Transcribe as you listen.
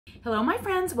Hello my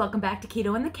friends, welcome back to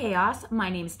Keto and the Chaos. My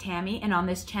name is Tammy, and on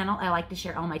this channel I like to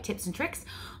share all my tips and tricks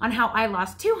on how I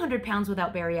lost 200 pounds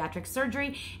without bariatric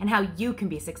surgery and how you can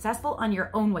be successful on your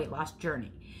own weight loss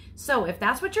journey. So if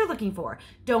that's what you're looking for,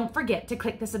 don't forget to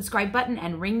click the subscribe button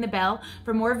and ring the bell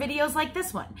for more videos like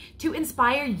this one to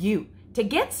inspire you to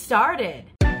get started.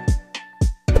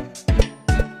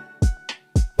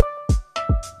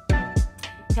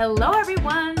 Hello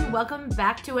everyone, welcome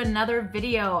back to another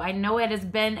video. I know it has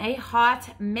been a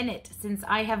hot minute since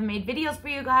I have made videos for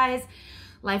you guys.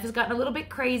 Life has gotten a little bit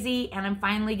crazy and I'm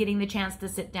finally getting the chance to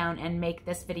sit down and make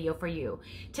this video for you.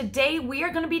 Today we are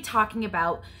going to be talking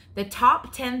about the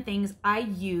top 10 things I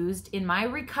used in my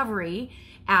recovery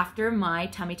after my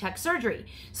tummy tuck surgery.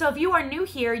 So if you are new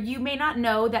here, you may not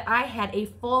know that I had a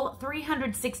full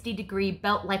 360-degree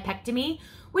belt lipectomy,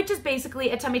 which is basically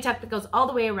a tummy tuck that goes all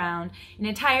the way around, an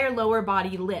entire lower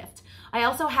body lift. I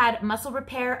also had muscle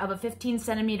repair of a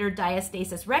 15-centimeter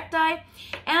diastasis recti,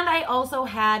 and I also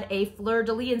had a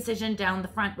Fleur-de-lis incision down the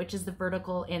front, which is the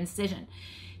vertical incision.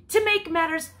 To make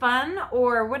matters fun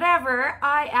or whatever,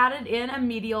 I added in a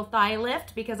medial thigh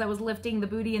lift because I was lifting the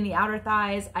booty and the outer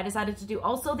thighs. I decided to do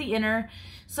also the inner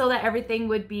so that everything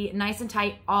would be nice and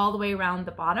tight all the way around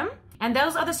the bottom. And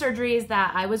those are the surgeries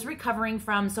that I was recovering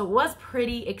from, so it was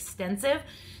pretty extensive.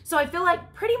 So I feel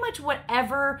like pretty much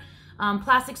whatever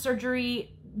plastic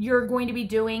surgery you're going to be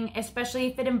doing, especially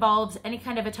if it involves any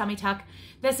kind of a tummy tuck,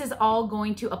 this is all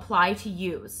going to apply to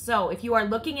you. So if you are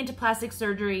looking into plastic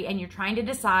surgery and you're trying to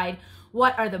decide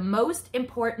what are the most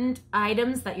important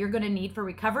items that you're going to need for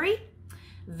recovery,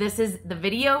 this is the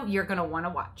video you're going to want to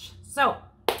watch. So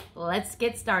let's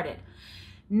get started.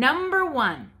 Number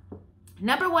one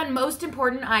most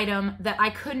important item that I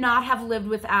could not have lived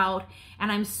without,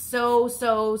 and I'm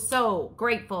so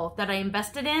grateful that I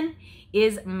invested in,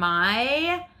 is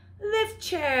my lift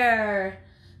chair.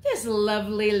 This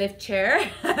lovely lift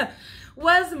chair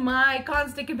was my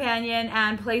constant companion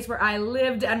and place where I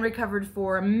lived and recovered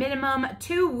for a minimum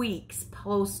 2 weeks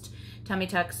post tummy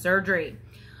tuck surgery.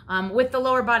 With the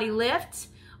lower body lift,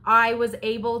 I was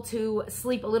able to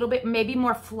sleep a little bit, maybe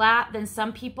more flat than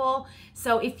some people.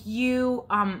 So if you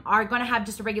are going to have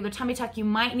just a regular tummy tuck, you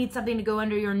might need something to go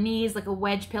under your knees, like a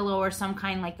wedge pillow or some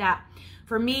kind like that.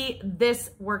 For me,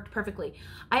 this worked perfectly.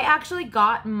 I actually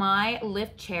got my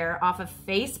lift chair off of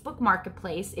Facebook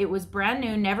Marketplace. It was brand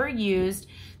new, never used.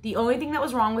 The only thing that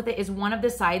was wrong with it is one of the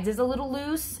sides is a little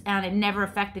loose, and it never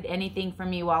affected anything for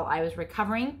me while I was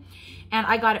recovering. And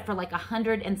I got it for like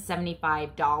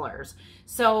 $175.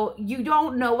 So you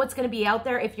don't know what's going to be out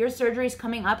there. If your surgery is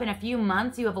coming up in a few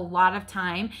months, you have a lot of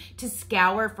time to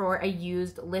scour for a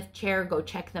used lift chair. Go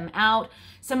check them out.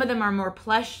 Some of them are more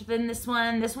plush than this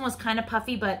one. This one was kind of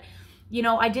puffy, but you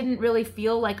know, I didn't really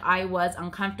feel like I was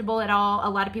uncomfortable at all.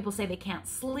 A lot of people say they can't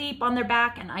sleep on their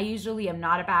back, and I usually am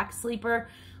not a back sleeper,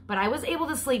 but I was able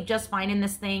to sleep just fine in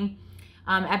this thing.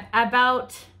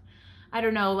 About, I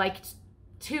don't know, like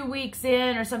 2 weeks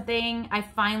in or something, I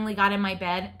finally got in my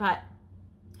bed, but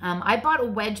I bought a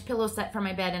wedge pillow set for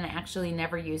my bed and I actually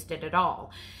never used it at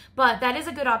all. But that is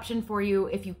a good option for you.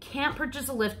 If you can't purchase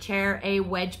a lift chair, a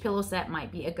wedge pillow set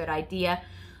might be a good idea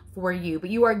for you. But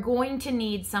you are going to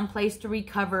need some place to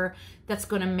recover that's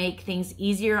going to make things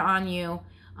easier on you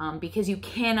because you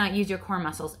cannot use your core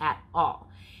muscles at all.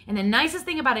 And the nicest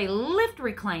thing about a lift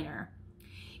recliner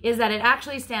is that it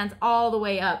actually stands all the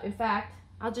way up. In fact,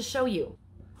 I'll just show you.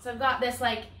 So I've got this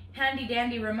like handy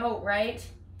dandy remote, right?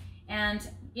 And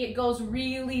it goes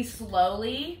really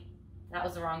slowly. That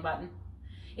was the wrong button.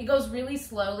 It goes really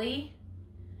slowly.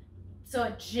 So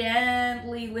it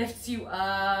gently lifts you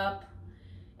up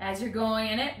as you're going.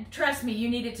 And it, trust me, you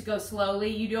need it to go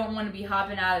slowly. You don't want to be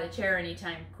hopping out of the chair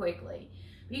anytime quickly.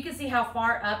 But you can see how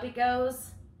far up it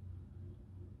goes.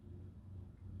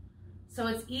 So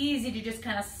it's easy to just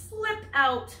kind of slip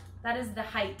out. That is the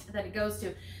height that it goes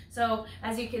to. So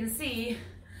as you can see,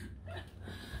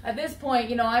 at this point,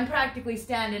 you know, I'm practically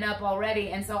standing up already.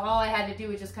 And so all I had to do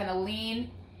was just kind of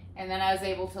lean, and then I was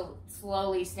able to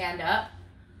slowly stand up,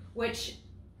 which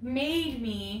made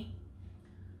me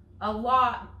a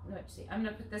lot, let's see, I'm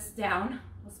gonna put this down.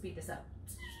 We'll speed this up.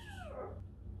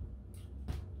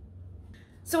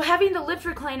 So having the lift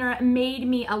recliner made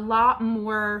me a lot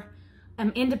more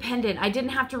independent. I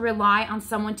didn't have to rely on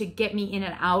someone to get me in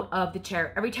and out of the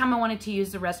chair. Every time I wanted to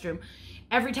use the restroom,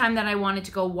 every time that I wanted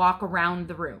to go walk around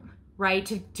the room, right?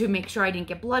 To make sure I didn't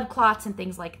get blood clots and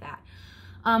things like that.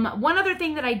 One other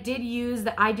thing that I did use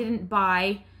that I didn't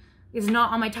buy is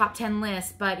not on my top 10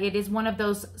 list, but it is one of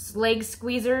those leg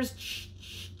squeezers.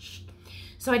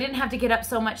 So I didn't have to get up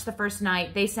so much the first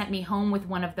night. They sent me home with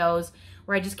one of those,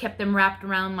 where I just kept them wrapped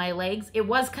around my legs. It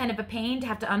was kind of a pain to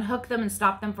have to unhook them and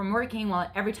stop them from working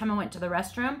every time I went to the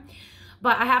restroom.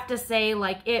 But I have to say,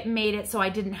 like, it made it so I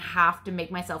didn't have to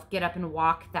make myself get up and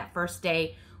walk that first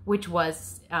day, which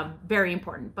was very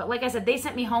important. But like I said, they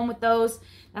sent me home with those.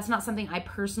 That's not something I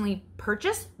personally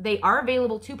purchased. They are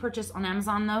available to purchase on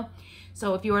Amazon though.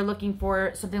 So if you are looking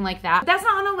for something like that, that's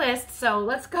not on the list. So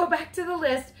let's go back to the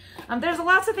list. There's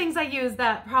lots of things I use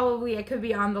that probably it could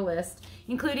be on the list,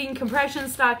 including compression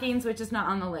stockings, which is not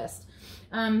on the list.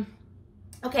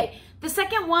 Okay, the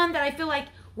second one that I feel like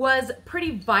was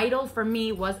pretty vital for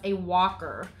me was a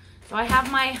walker. So I have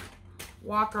my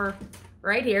walker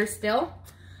right here still.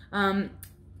 I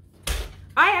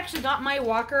actually got my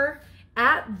walker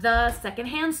at the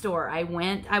secondhand store.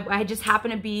 I just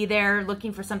happened to be there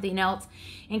looking for something else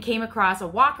and came across a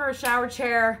walker, a shower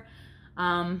chair.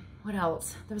 What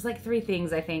else? There was like 3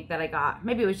 things I think that I got.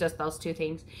 Maybe it was just those 2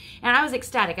 things. And I was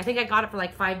ecstatic. I think I got it for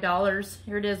like $5.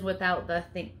 Here it is without the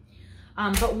thing.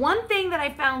 But one thing that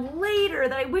I found later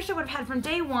that I wish I would have had from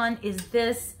day one is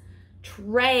this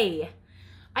tray.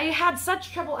 I had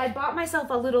such trouble. I bought myself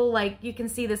a little, like, you can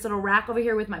see this little rack over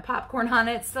here with my popcorn on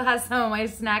it. It still has some of my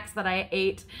snacks that I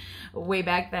ate way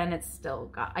back then. It's still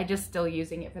got, I just still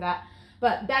using it for that.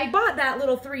 But I bought that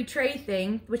little 3 tray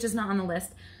thing, which is not on the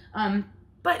list.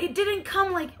 But it didn't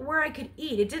come like where I could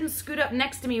eat. It didn't scoot up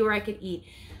next to me where I could eat.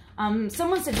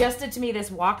 Someone suggested to me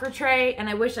this walker tray, and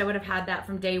I wish I would have had that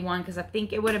from day one because I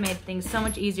think it would have made things so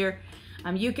much easier.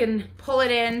 You can pull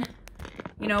it in,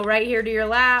 you know, right here to your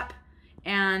lap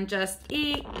and just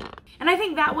eat. And I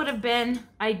think that would have been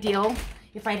ideal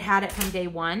if I'd had it from day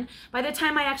one. By the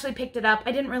time I actually picked it up,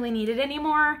 I didn't really need it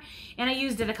anymore, and I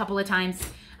used it a couple of times.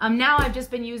 Now I've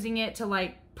just been using it to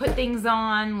like put things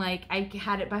on, like I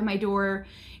had it by my door.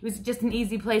 It was just an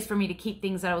easy place for me to keep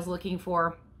things that I was looking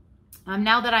for.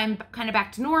 Now that I'm kind of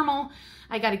back to normal,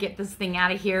 I got to get this thing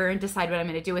out of here and decide what I'm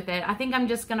going to do with it. I think I'm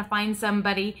just going to find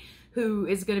somebody who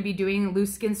is going to be doing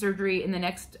loose skin surgery in the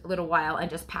next little while and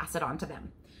just pass it on to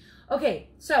them. Okay,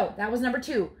 so that was number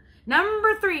 2.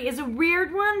 Number 3 is a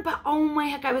weird one, but oh my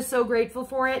heck, I was so grateful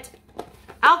for it.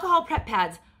 Alcohol prep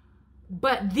pads.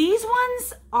 But these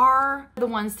ones are the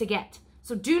ones to get.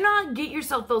 So do not get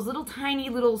yourself those little tiny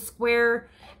little square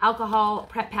alcohol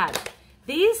prep pads.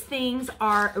 These things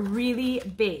are really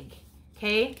big,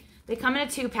 okay? They come in a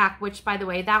 2-pack, which by the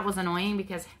way, that was annoying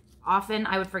because often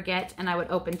I would forget and I would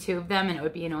open 2 of them and it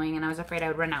would be annoying and I was afraid I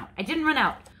would run out. I didn't run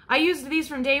out. I used these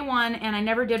from day one and I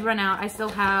never did run out. I still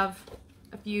have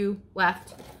a few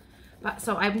left.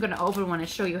 So I'm gonna open one and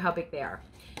show you how big they are.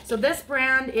 So this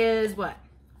brand is what?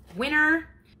 Winner.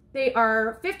 They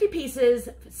are 50 pieces,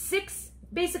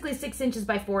 basically 6 inches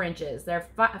by 4 inches. They're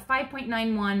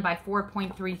 5.91 by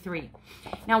 4.33.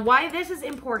 Now, why this is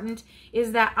important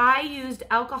is that I used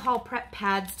alcohol prep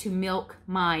pads to milk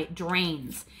my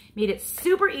drains. Made it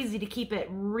super easy to keep it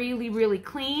really, really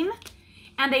clean,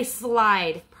 and they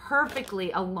slide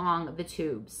perfectly along the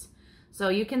tubes. So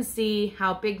you can see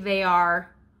how big they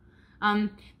are.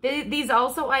 These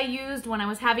also I used when I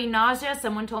was having nausea.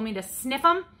 Someone told me to sniff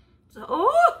them. So,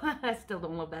 oh, I still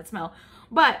don't love that smell.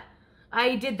 But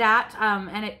I did that,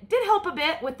 and it did help a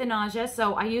bit with the nausea,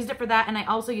 so I used it for that, and I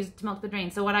also used it to milk the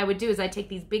drain. So what I would do is I'd take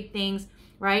these big things,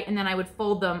 right, and then I would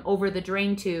fold them over the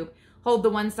drain tube, hold the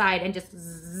one side, and just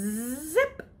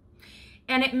zip.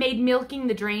 And it made milking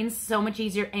the drains so much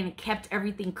easier, and it kept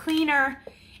everything cleaner,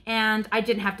 and I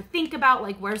didn't have to think about,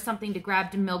 like, where's something to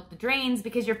grab to milk the drains,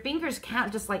 because your fingers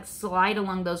can't just, like, slide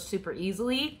along those super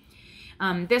easily.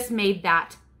 This made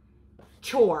that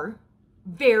chore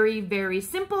very, very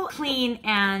simple, clean,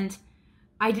 and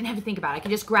I didn't have to think about it. I could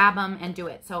just grab them and do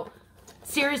it. So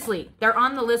seriously, they're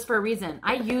on the list for a reason.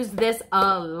 I use this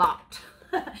a lot.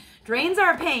 Drains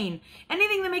are a pain.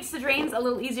 Anything that makes the drains a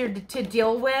little easier to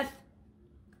deal with,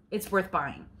 it's worth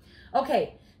buying.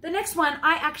 Okay, the next one,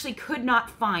 I actually could not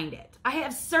find it. I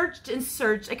have searched and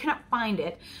searched. I could not find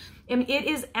it. And it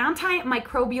is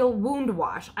antimicrobial wound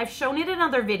wash. I've shown it in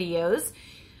other videos.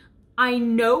 I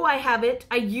know I have it.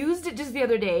 I used it just the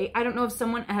other day. I don't know if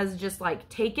someone has just like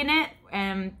taken it,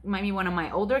 and maybe one of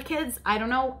my older kids. I don't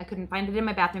know. I couldn't find it in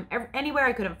my bathroom anywhere.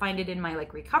 I couldn't find it in my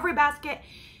like recovery basket.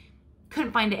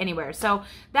 Couldn't find it anywhere. So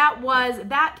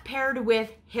that paired with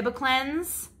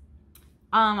Hibiclens.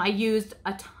 I used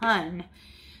a ton.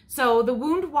 So the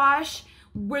wound wash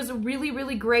was really,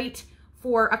 really great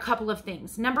for a couple of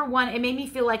things. Number one, it made me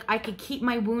feel like I could keep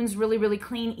my wounds really, really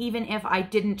clean even if I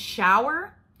didn't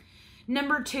shower.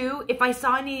 Number two, if I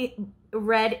saw any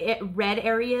red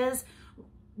areas,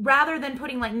 rather than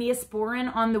putting like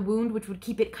Neosporin on the wound, which would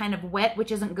keep it kind of wet,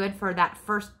 which isn't good for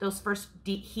those first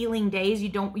healing days,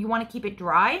 you want to keep it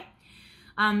dry.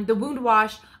 The wound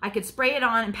wash, I could spray it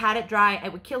on and pat it dry.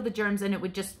 It would kill the germs and it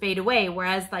would just fade away.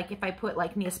 Whereas like if I put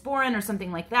like Neosporin or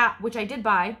something like that, which I did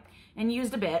buy and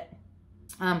used a bit,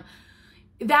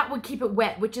 that would keep it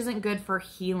wet, which isn't good for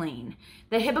healing.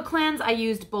 The Hibiclens I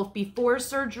used both before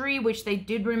surgery, which they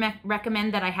did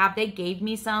recommend that I have. They gave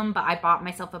me some, but I bought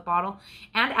myself a bottle,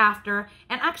 and after.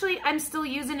 And actually, I'm still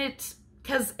using it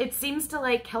because it seems to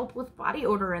like help with body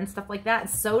odor and stuff like that.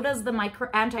 So does the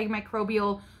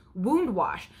antimicrobial wound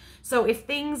wash. So if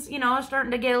things, you know, are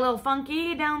starting to get a little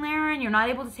funky down there and you're not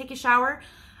able to take a shower,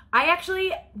 I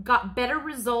actually got better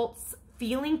results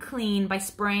feeling clean by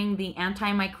spraying the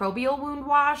antimicrobial wound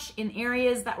wash in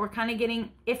areas that were kind of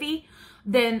getting iffy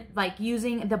than like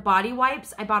using the body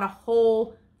wipes. I bought a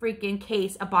whole freaking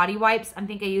case of body wipes. I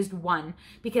think I used one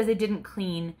because they didn't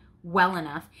clean well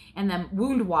enough. And then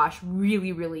wound wash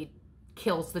really, really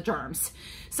kills the germs.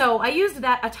 So I used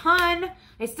that a ton.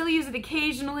 I still use it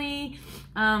occasionally.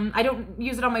 I don't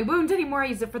use it on my wounds anymore. I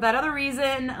use it for that other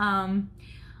reason.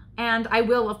 And I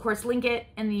will, of course, link it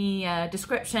in the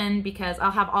description because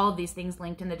I'll have all of these things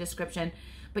linked in the description.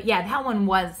 But yeah, that one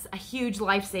was a huge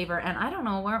lifesaver, and I don't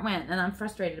know where it went, and I'm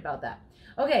frustrated about that.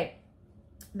 Okay,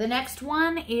 the next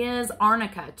one is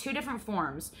Arnica, 2 different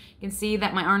forms. You can see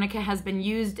that my Arnica has been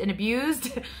used and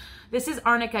abused. This is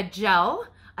Arnica gel.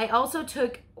 I also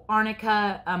took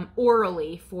Arnica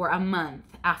orally for a month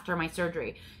after my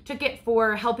surgery. Took it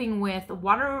for helping with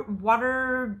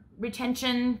water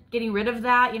retention, getting rid of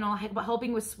that, you know,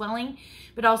 helping with swelling,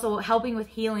 but also helping with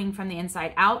healing from the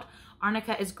inside out.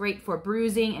 Arnica is great for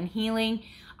bruising and healing.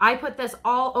 I put this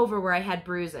all over where I had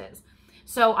bruises.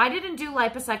 So I didn't do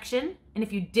liposuction, and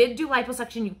if you did do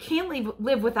liposuction, you can't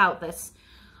live without this.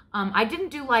 I didn't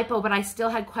do lipo, but I still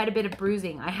had quite a bit of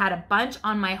bruising. I had a bunch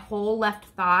on my whole left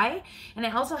thigh, and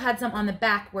I also had some on the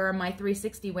back where my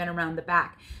 360 went around the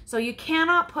back. So you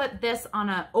cannot put this on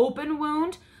an open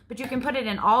wound, but you can put it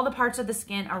in all the parts of the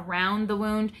skin around the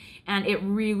wound, and it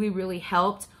really, really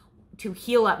helped to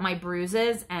heal up my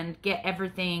bruises and get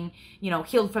everything, you know,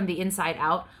 healed from the inside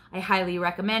out. I highly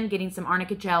recommend getting some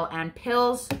Arnica gel and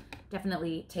pills.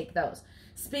 Definitely take those.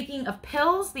 Speaking of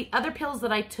pills, the other pills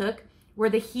that I took were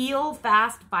the Heal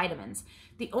Fast vitamins.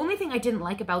 The only thing I didn't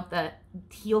like about the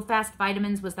Heal Fast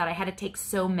vitamins was that I had to take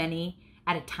so many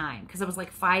at a time because it was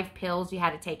like 5 pills you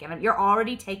had to take. And you're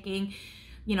already taking,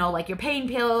 you know, like your pain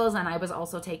pills, and I was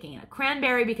also taking a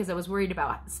cranberry because I was worried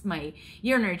about my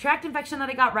urinary tract infection that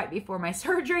I got right before my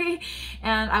surgery.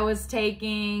 And I was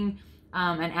taking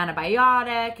an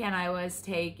antibiotic, and I was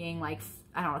taking like,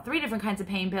 I don't know, 3 different kinds of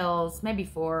pain pills, maybe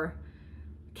 4.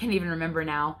 Can't even remember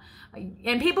now.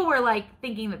 And people were like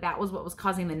thinking that that was what was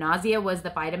causing the nausea, was the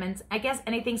vitamins. I guess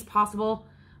anything's possible.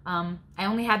 I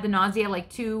only had the nausea like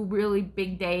 2 really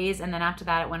big days, and then after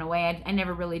that it went away. I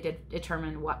never really did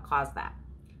determine what caused that.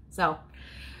 So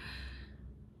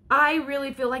I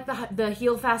really feel like the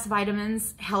Heal Fast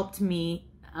vitamins helped me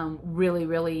really,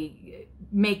 really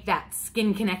make that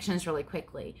skin connections really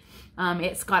quickly.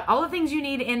 It's got all the things you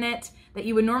need in it that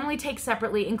you would normally take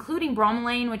separately, including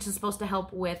bromelain, which is supposed to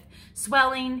help with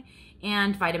swelling,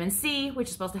 and vitamin C, which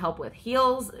is supposed to help with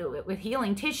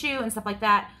healing tissue and stuff like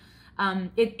that.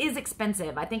 It is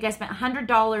expensive. I think I spent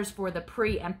 $100 for the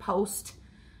pre and post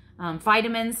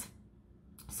vitamins.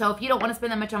 So if you don't want to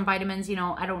spend that much on vitamins, you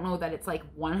know, I don't know that it's like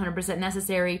 100%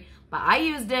 necessary, but I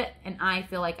used it and I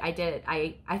feel like I did it.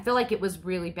 I feel like it was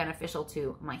really beneficial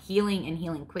to my healing and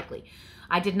healing quickly.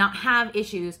 I did not have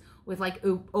issues with like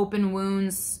open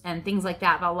wounds and things like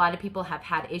that a lot of people have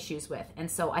had issues with.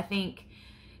 And so I think,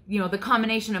 you know, the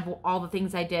combination of all the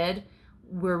things I did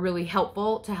were really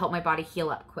helpful to help my body heal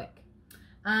up quick.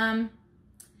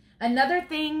 Another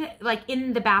thing, like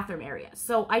in the bathroom area.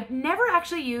 So I never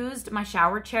actually used my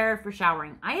shower chair for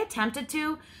showering. I attempted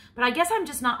to, but I guess I'm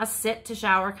just not a sit to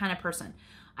shower kind of person.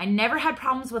 I never had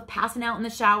problems with passing out in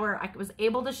the shower. I was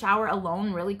able to shower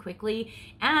alone really quickly,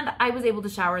 and I was able to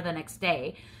shower the next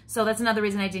day. So that's another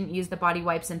reason I didn't use the body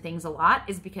wipes and things a lot,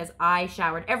 is because I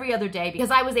showered every other day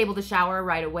because I was able to shower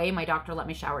right away. My doctor let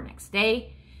me shower next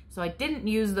day. So I didn't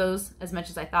use those as much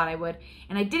as I thought I would.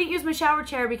 And I didn't use my shower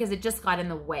chair because it just got in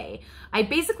the way. I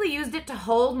basically used it to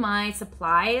hold my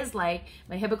supplies, like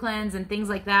my Hibiclens and things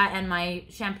like that, and my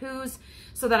shampoos,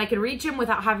 so that I could reach them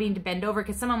without having to bend over,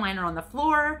 because some of mine are on the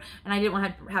floor, and I didn't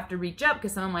want to have to reach up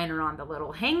because some of mine are on the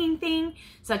little hanging thing.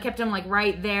 So I kept them like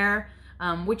right there,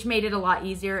 which made it a lot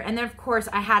easier. And then of course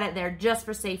I had it there just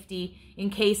for safety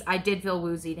in case I did feel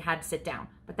woozy and had to sit down.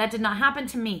 But that did not happen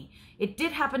to me. It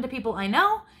did happen to people I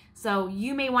know. So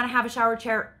you may want to have a shower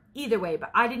chair either way,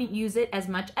 but I didn't use it as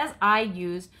much as I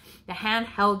used the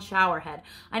handheld shower head.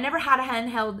 I never had a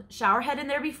handheld shower head in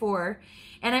there before,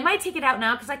 and I might take it out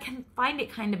now because I can find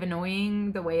it kind of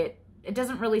annoying the way it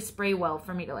doesn't really spray well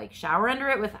for me to like shower under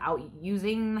it without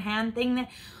using the hand thing.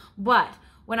 But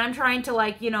when I'm trying to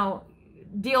like, you know,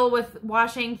 deal with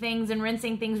washing things and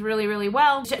rinsing things really, really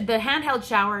well, the handheld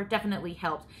shower definitely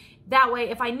helped. That way,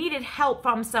 if I needed help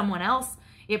from someone else,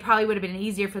 it probably would have been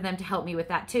easier for them to help me with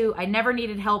that too. I never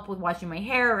needed help with washing my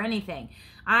hair or anything.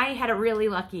 I had it really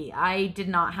lucky. I did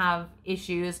not have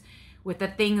issues with the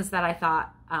things that I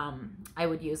thought I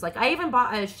would use. Like I even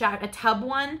bought a tub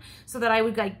one so that I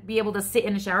would like be able to sit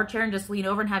in a shower chair and just lean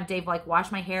over and have Dave like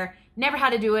wash my hair. Never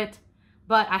had to do it,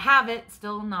 but I have it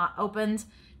still not opened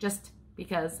just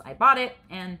because I bought it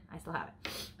and I still have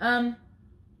it.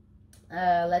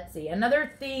 Let's see.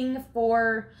 Another thing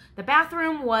for the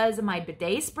bathroom was my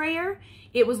bidet sprayer.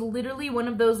 It was literally one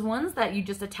of those ones that you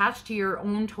just attach to your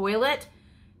own toilet.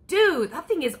 Dude, that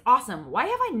thing is awesome. Why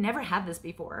have I never had this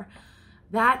before?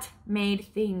 That made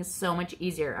things so much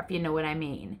easier, if you know what I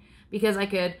mean. Because I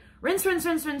could rinse,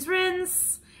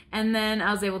 and then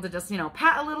I was able to just, you know,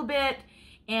 pat a little bit,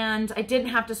 and I didn't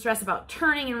have to stress about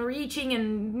turning and reaching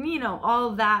and, you know,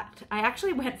 all of that. I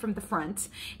actually went from the front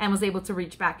and was able to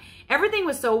reach back. Everything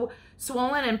was so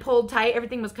swollen and pulled tight.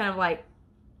 Everything was kind of like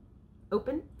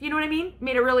open, if you know what I mean?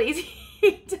 Made it really easy.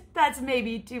 That's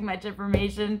maybe too much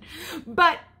information,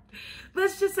 but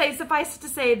let's just say, suffice to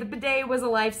say, the bidet was a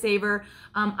lifesaver.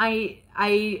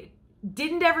 I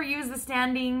didn't ever use the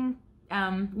standing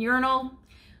urinal.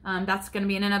 That's going to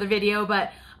be in another video,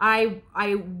 but I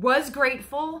was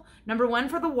grateful, number one,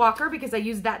 for the walker because I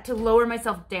used that to lower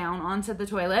myself down onto the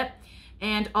toilet,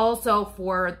 and also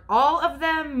for all of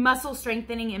the muscle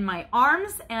strengthening in my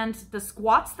arms and the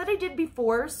squats that I did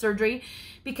before surgery,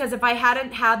 because if I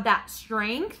hadn't had that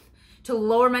strength to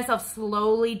lower myself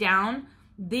slowly down,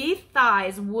 the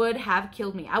thighs would have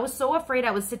killed me. I was so afraid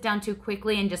I would sit down too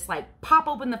quickly and just like pop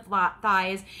open the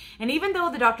thighs. And even though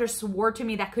the doctor swore to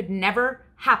me that could never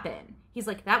happen, he's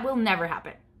like, that will never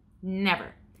happen.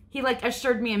 Never. He like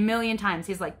assured me a million times.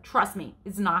 He's like, trust me,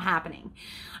 it's not happening.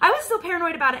 I was still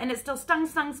paranoid about it and it still stung.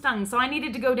 So I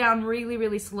needed to go down really,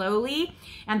 really slowly.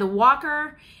 And the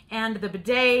walker and the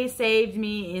bidet saved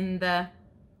me in the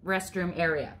restroom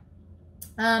area.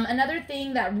 Another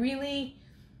thing that really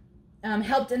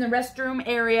helped in the restroom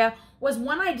area was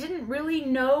one I didn't really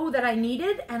know that I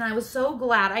needed, and I was so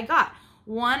glad I got.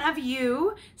 One of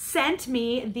you sent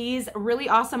me these really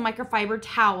awesome microfiber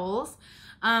towels.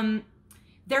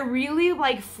 They're really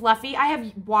like fluffy. I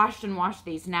have washed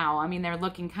these now. I mean, they're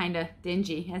looking kind of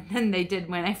dingy than they did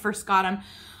when I first got them.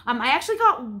 I actually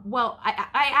got, well,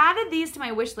 I added these to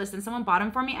my wish list and someone bought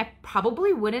them for me. I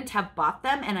probably wouldn't have bought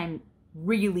them, and I'm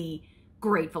really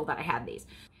grateful that I had these.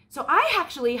 So I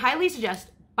actually highly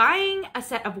suggest buying a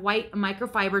set of white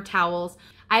microfiber towels.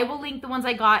 I will link the ones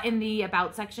I got in the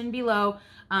about section below.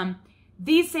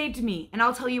 These saved me, and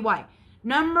I'll tell you why.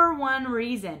 Number one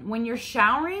reason, when you're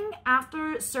showering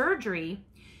after surgery,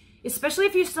 especially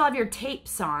if you still have your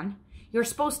tapes on, you're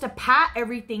supposed to pat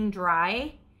everything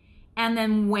dry and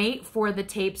then wait for the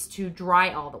tapes to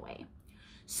dry all the way.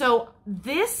 So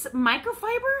this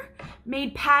microfiber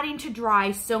made patting to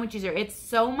dry so much easier. It's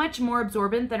so much more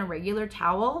absorbent than a regular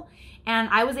towel. And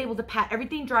I was able to pat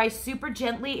everything dry super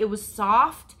gently. It was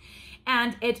soft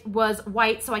and it was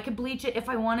white, so I could bleach it if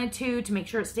I wanted to make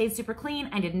sure it stayed super clean.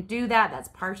 I didn't do that. That's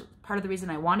part of the reason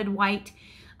I wanted white.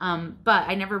 But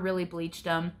I never really bleached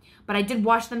them. But I did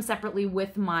wash them separately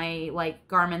with my like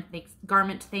garment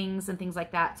things and things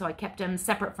like that. So I kept them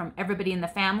separate from everybody in the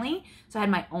family. So I had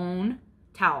my own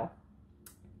towel.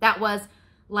 That was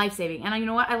life-saving. And you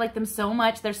know what? I like them so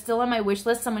much. They're still on my wish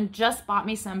list. Someone just bought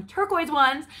me some turquoise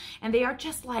ones, and they are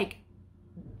just like,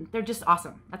 they're just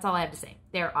awesome. That's all I have to say.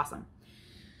 They're awesome.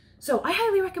 So I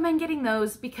highly recommend getting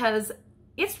those because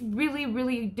it's really,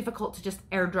 really difficult to just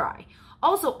air dry.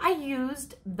 Also, I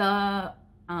used the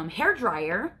hair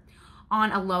dryer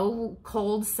on a low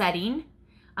cold setting,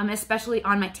 especially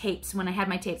on my tapes when I had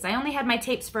my tapes. I only had my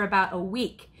tapes for about a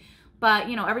week. But,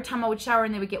 you know, every time I would shower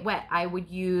and they would get wet, I would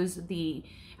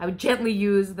gently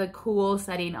use the cool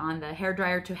setting on the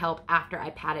hairdryer to help after I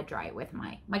patted dry it with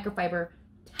my microfiber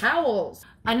towels.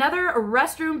 Another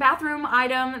bathroom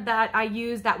item that I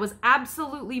used that was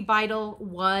absolutely vital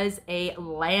was a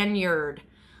lanyard.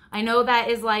 I know that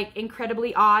is like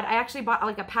incredibly odd. I actually bought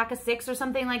like a pack of 6 or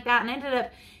something like that, and I ended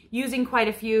up using quite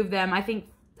a few of them. I think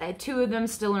 2 of them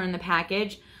still are in the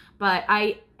package. But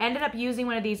I ended up using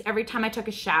one of these every time I took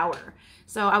a shower.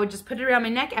 So I would just put it around my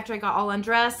neck after I got all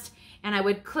undressed, and I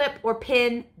would clip or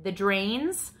pin the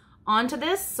drains onto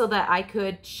this so that I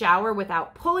could shower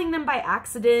without pulling them by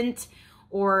accident,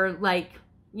 or like,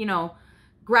 you know,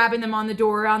 grabbing them on the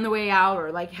door on the way out,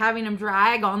 or like having them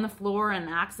drag on the floor and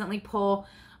accidentally pull.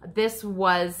 This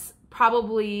was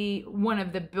probably one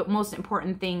of the most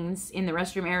important things in the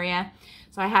restroom area.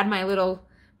 So I had my little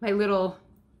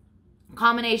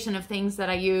combination of things that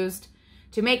I used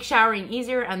to make showering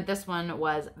easier, and this one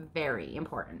was very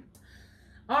important.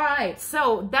 All right,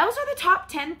 so those are the top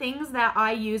 10 things that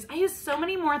I use. I use so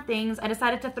many more things. I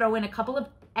decided to throw in a couple of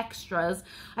extras.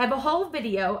 I have a whole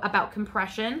video about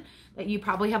compression that you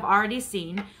probably have already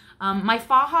seen. My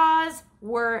fajas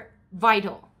were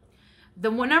vital. The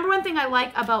number one thing I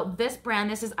like about this brand,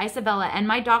 this is Isabella, and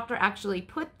my doctor actually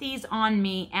put these on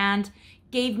me and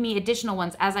gave me additional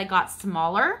ones as I got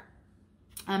smaller.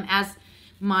 As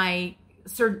my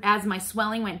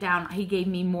swelling went down, he gave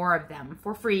me more of them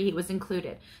for free. It was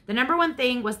included. The number one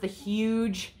thing was the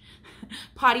huge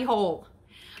potty hole.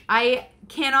 I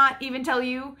cannot even tell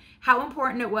you how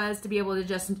important it was to be able to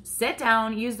just sit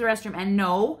down, use the restroom, and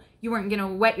know you weren't going to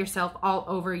wet yourself all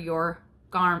over your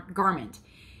garment.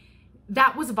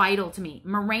 That was vital to me.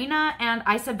 Morena and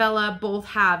Isabella both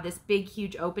have this big,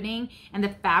 huge opening, and the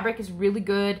fabric is really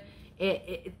good.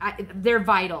 They're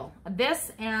vital.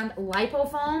 This and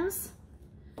lipofoams,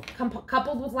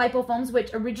 coupled with lipofoams, which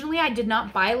originally I did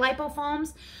not buy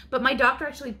lipofoams, but my doctor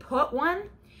actually put one,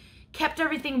 kept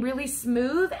everything really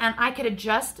smooth, and I could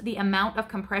adjust the amount of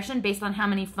compression based on how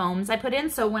many foams I put in.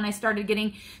 So when I started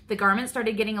getting, the garment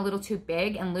started getting a little too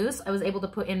big and loose, I was able to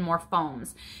put in more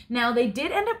foams. Now they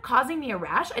did end up causing me a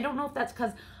rash. I don't know if that's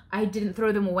because I didn't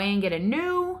throw them away and get a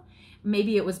new,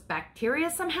 maybe it was bacteria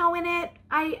somehow in it.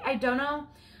 I don't know.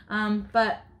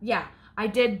 But yeah, I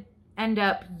did end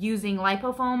up using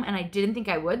lipofoam, and I didn't think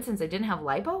I would since I didn't have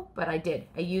lipo, but I did.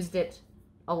 I used it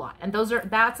a lot. And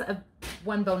that's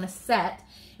one bonus set.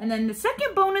 And then the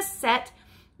second bonus set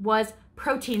was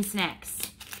protein snacks.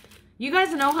 You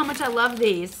guys know how much I love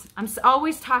these. I'm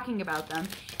always talking about them.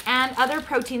 And other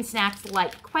protein snacks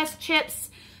like Quest chips.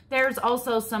 There's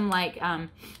also some like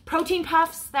protein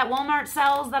puffs that Walmart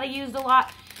sells that I used a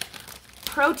lot.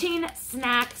 Protein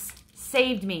snacks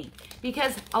saved me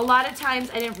because a lot of times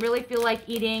I didn't really feel like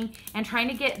eating, and trying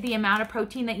to get the amount of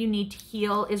protein that you need to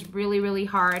heal is really, really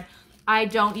hard. I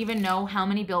don't even know how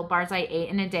many Built Bars I ate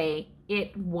in a day.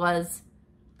 It was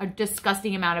a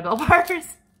disgusting amount of Built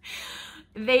Bars.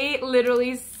 They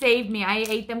literally saved me. I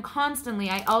ate them constantly.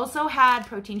 I also had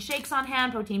protein shakes on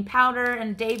hand, protein powder,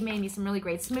 and Dave made me some really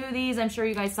great smoothies. I'm sure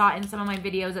you guys saw it in some of my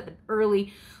videos at the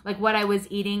early, like what I was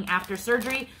eating after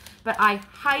surgery. But I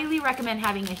highly recommend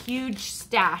having a huge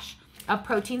stash of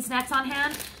protein snacks on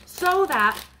hand so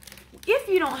that if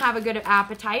you don't have a good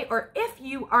appetite, or if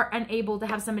you are unable to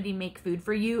have somebody make food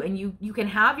for you, and you can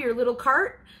have your little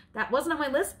cart, that wasn't on my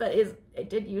list, but I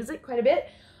did use it quite a bit,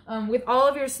 with all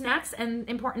of your snacks and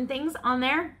important things on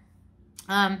there,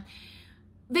 then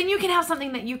you can have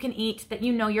something that you can eat that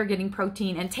you know you're getting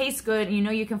protein and tastes good, and you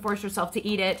know you can force yourself to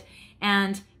eat it,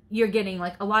 and you're getting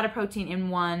like a lot of protein in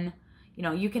one. You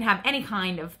know, you can have any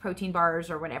kind of protein bars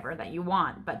or whatever that you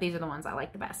want, but these are the ones I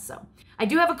like the best. So I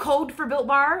do have a code for Built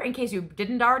Bar in case you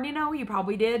didn't already know. You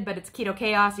probably did, but it's Keto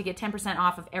Chaos. You get 10%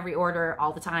 off of every order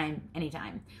all the time,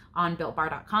 anytime on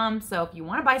BuiltBar.com. So if you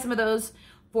want to buy some of those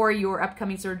for your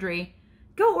upcoming surgery,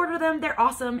 go order them. They're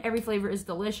awesome. Every flavor is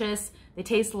delicious. They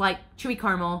taste like chewy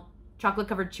caramel, chocolate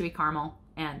covered chewy caramel,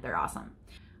 and they're awesome.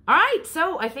 All right,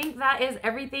 so I think that is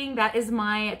everything. That is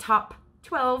my top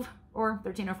 12 or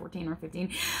 13 or 14 or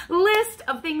 15 list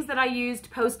of things that I used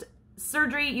post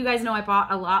surgery. You guys know I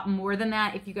bought a lot more than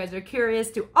that. If you guys are curious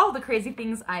to all the crazy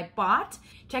things I bought,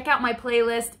 check out my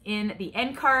playlist in the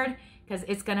end card, because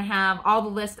it's gonna have all the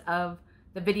list of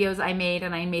the videos I made,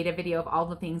 and I made a video of all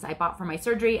the things I bought for my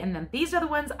surgery, and then these are the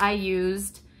ones I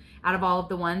used out of all of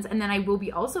the ones. And then I will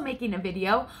be also making a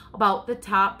video about the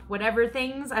top whatever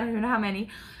things, I don't even know how many,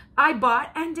 I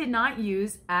bought and did not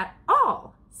use at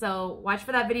all. So watch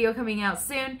for that video coming out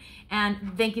soon,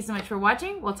 and thank you so much for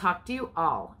watching. We'll talk to you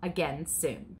all again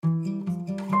soon.